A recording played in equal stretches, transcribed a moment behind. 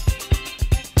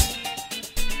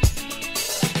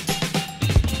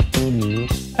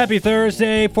Happy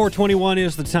Thursday, 4:21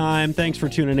 is the time. Thanks for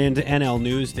tuning in to NL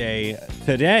Newsday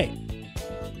today.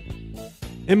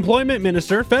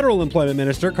 Federal Employment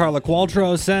Minister Carla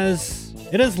Qualtrough says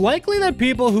it is likely that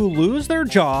people who lose their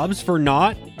jobs for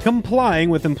not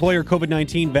complying with employer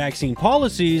COVID-19 vaccine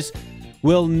policies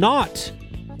will not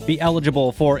be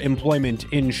eligible for employment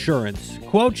insurance.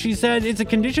 Quote, she said, it's a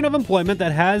condition of employment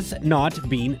that has not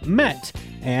been met,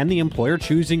 and the employer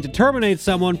choosing to terminate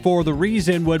someone for the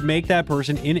reason would make that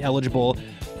person ineligible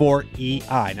for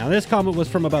EI. Now, this comment was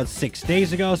from about 6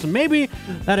 days ago, so maybe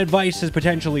that advice has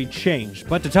potentially changed.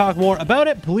 But to talk more about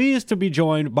it, pleased to be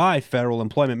joined by Federal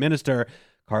Employment Minister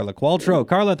Carla Qualtrough.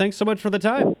 Carla, thanks so much for the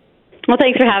time. Well,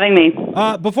 thanks for having me.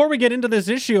 Before we get into this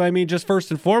issue, just first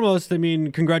and foremost,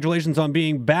 congratulations on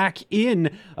being back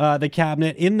in the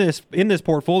cabinet in this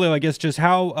portfolio. I guess just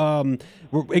how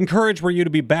encouraged were you to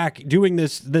be back doing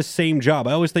this same job?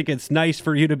 I always think it's nice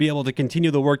for you to be able to continue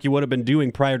the work you would have been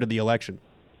doing prior to the election.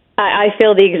 I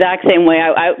feel the exact same way.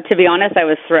 To be honest, I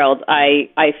was thrilled.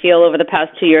 I feel over the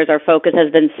past 2 years, our focus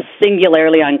has been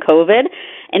singularly on COVID,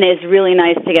 and it's really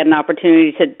nice to get an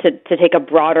opportunity to take a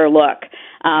broader look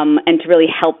and to really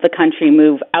help the country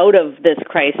move out of this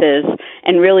crisis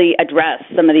and really address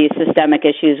some of these systemic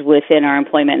issues within our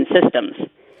employment systems.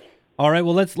 All right,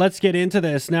 well, let's get into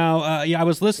this. Now, I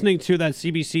was listening to that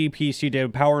CBC piece you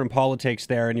did, Power and Politics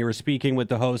there, and you were speaking with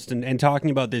the host and talking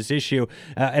about this issue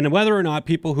and whether or not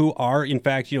people who are, in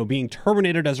fact, being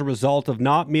terminated as a result of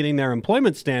not meeting their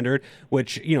employment standard,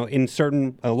 which, in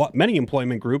many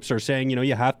employment groups are saying,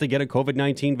 you have to get a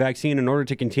COVID-19 vaccine in order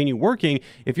to continue working.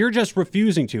 If you're just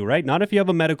refusing to, right? Not if you have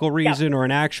a medical reason or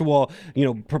an actual,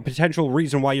 potential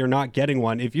reason why you're not getting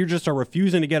one. If you just are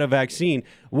refusing to get a vaccine,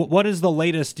 what is the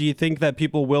latest, do you think, that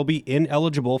people will be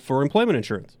ineligible for employment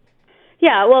insurance?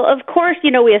 Yeah, well, of course,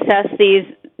 we assess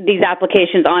these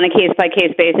applications on a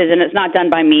case-by-case basis, and it's not done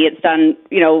by me. It's done,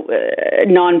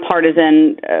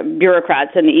 nonpartisan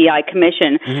bureaucrats in the EI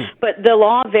Commission. Mm-hmm. But the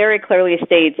law very clearly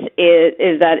states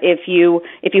is that if you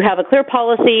have a clear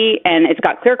policy and it's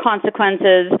got clear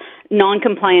consequences,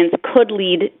 non-compliance could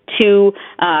lead to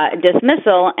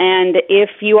dismissal, and if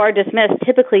you are dismissed,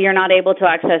 typically you're not able to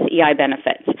access EI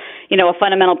benefits. A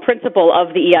fundamental principle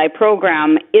of the EI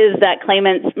program is that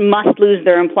claimants must lose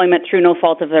their employment through no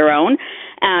fault of their own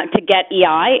to get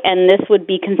EI, and this would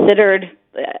be considered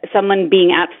someone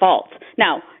being at fault.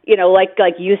 Now,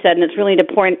 like you said, and it's really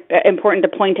important to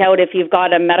point out, if you've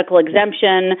got a medical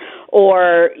exemption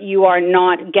or you are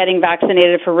not getting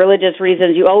vaccinated for religious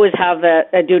reasons, you always have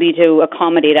a duty to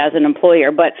accommodate as an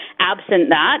employer. But absent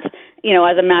that,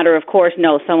 as a matter of course,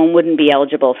 no, someone wouldn't be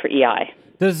eligible for EI.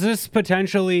 Does this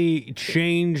potentially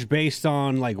change based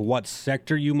on what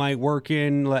sector you might work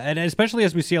in? And especially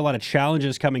as we see a lot of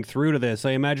challenges coming through to this,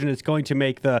 I imagine it's going to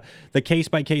make the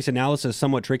case-by-case analysis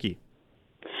somewhat tricky.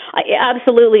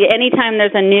 Absolutely. Anytime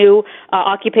there's a new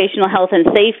occupational health and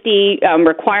safety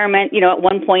requirement, at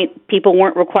one point people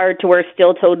weren't required to wear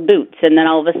steel-toed boots, and then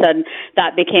all of a sudden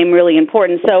that became really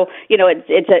important. So,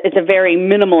 it's a very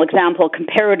minimal example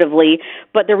comparatively,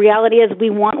 but the reality is we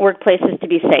want workplaces to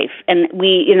be safe, and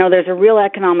there's a real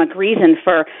economic reason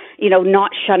for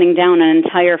not shutting down an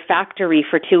entire factory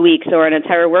for 2 weeks or an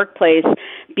entire workplace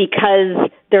because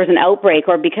there's an outbreak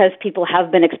or because people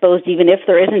have been exposed even if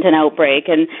there isn't an outbreak.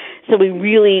 And so we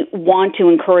really want to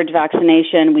encourage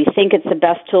vaccination. We think it's the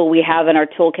best tool we have in our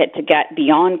toolkit to get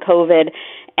beyond COVID.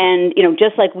 And,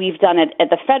 just like we've done it at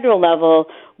the federal level,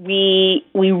 we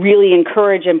really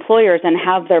encourage employers and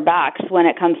have their backs when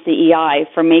it comes to EI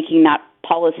for making that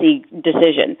policy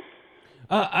decision.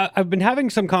 I've been having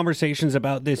some conversations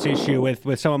about this issue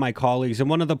with some of my colleagues, and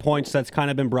one of the points that's kind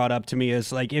of been brought up to me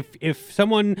is if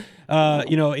someone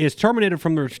is terminated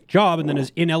from their job and then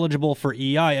is ineligible for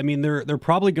EI, they're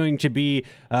probably going to be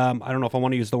I don't know if I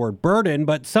want to use the word burden,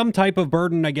 but some type of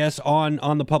burden, I guess,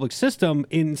 on the public system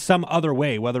in some other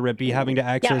way, whether it be having to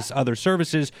access other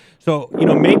services. So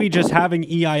maybe just having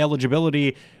EI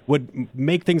eligibility would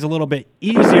make things a little bit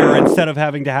easier instead of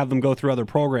having to have them go through other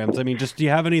programs. Do you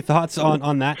have any thoughts on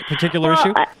that particular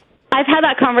issue? I've had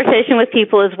that conversation with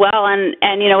people as well, and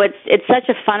it's such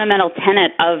a fundamental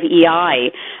tenet of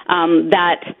EI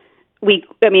that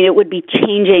it would be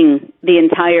changing the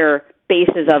entire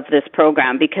basis of this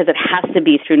program because it has to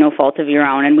be through no fault of your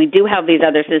own. And we do have these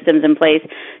other systems in place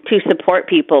to support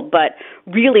people, but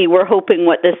really, we're hoping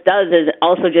what this does is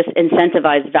also just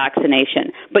incentivize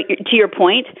vaccination. But to your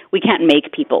point, we can't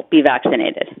make people be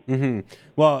vaccinated. Mm-hmm.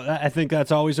 Well, I think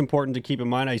that's always important to keep in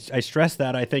mind. I stress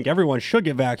that. I think everyone should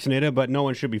get vaccinated, but no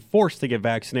one should be forced to get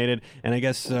vaccinated. And I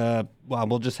guess,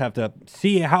 we'll just have to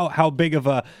see how big of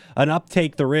an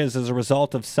uptake there is as a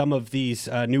result of some of these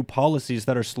new policies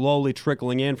that are slowly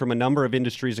trickling in from a number of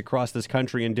industries across this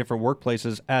country and different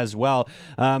workplaces as well.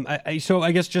 So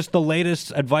I guess just the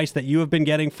latest advice that you have been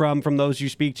getting from those you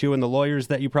speak to and the lawyers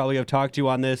that you probably have talked to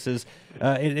on this is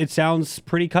it sounds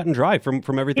pretty cut and dry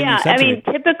from everything you said to me.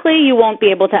 Typically you won't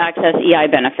be able to access EI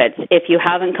benefits if you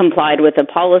haven't complied with a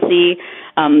policy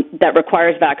that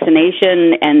requires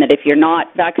vaccination, and that if you're not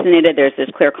vaccinated, there's this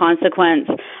clear consequence.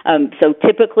 So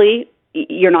typically,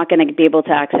 you're not going to be able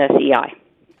to access EI.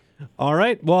 All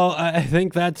right. Well, I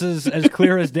think that's as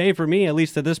clear as day for me, at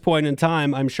least at this point in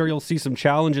time. I'm sure you'll see some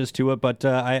challenges to it, but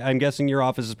I'm guessing your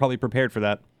office is probably prepared for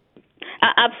that.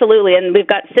 Absolutely. And we've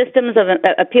got systems of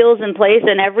appeals in place,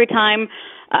 and every time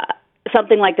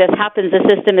something like this happens, the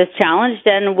system is challenged,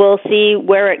 and we'll see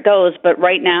where it goes. But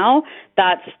right now,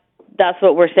 that's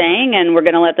what we're saying, and we're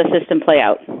going to let the system play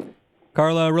out.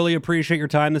 Carla, really appreciate your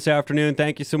time this afternoon.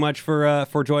 Thank you so much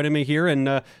for joining me here, and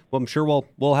I'm sure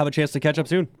we'll have a chance to catch up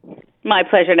soon. My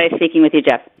pleasure. Nice speaking with you,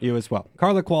 Jeff. You as well.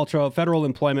 Carla Qualtrough, Federal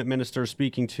Employment Minister,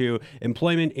 speaking to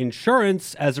employment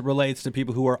insurance as it relates to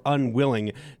people who are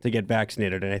unwilling to get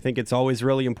vaccinated. And I think it's always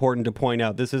really important to point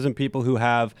out this isn't people who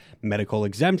have medical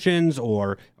exemptions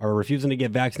or are refusing to get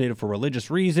vaccinated for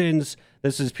religious reasons.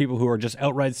 This is people who are just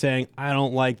outright saying, I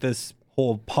don't like this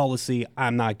whole policy,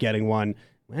 I'm not getting one.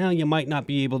 Well, you might not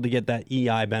be able to get that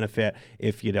EI benefit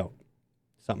if you don't.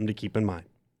 Something to keep in mind.